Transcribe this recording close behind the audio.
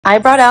I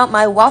brought out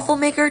my waffle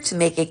maker to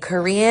make a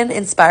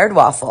Korean-inspired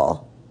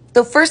waffle.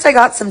 So first I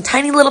got some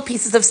tiny little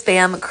pieces of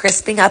Spam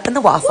crisping up in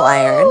the waffle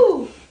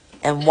iron.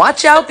 And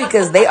watch out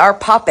because they are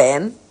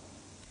poppin'.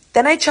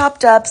 Then I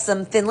chopped up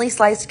some thinly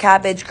sliced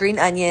cabbage, green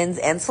onions,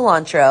 and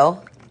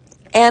cilantro.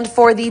 And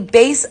for the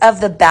base of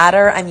the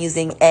batter, I'm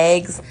using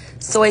eggs,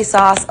 soy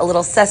sauce, a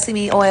little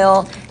sesame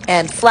oil,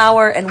 and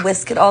flour, and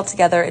whisk it all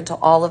together until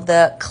all of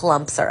the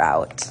clumps are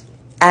out.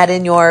 Add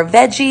in your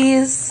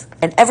veggies,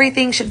 and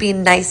everything should be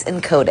nice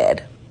and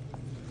coated.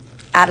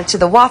 Add it to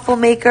the waffle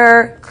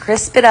maker,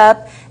 crisp it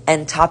up,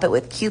 and top it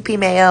with Kewpie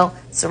mayo,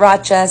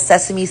 sriracha,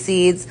 sesame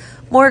seeds,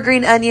 more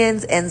green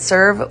onions, and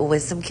serve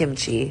with some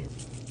kimchi.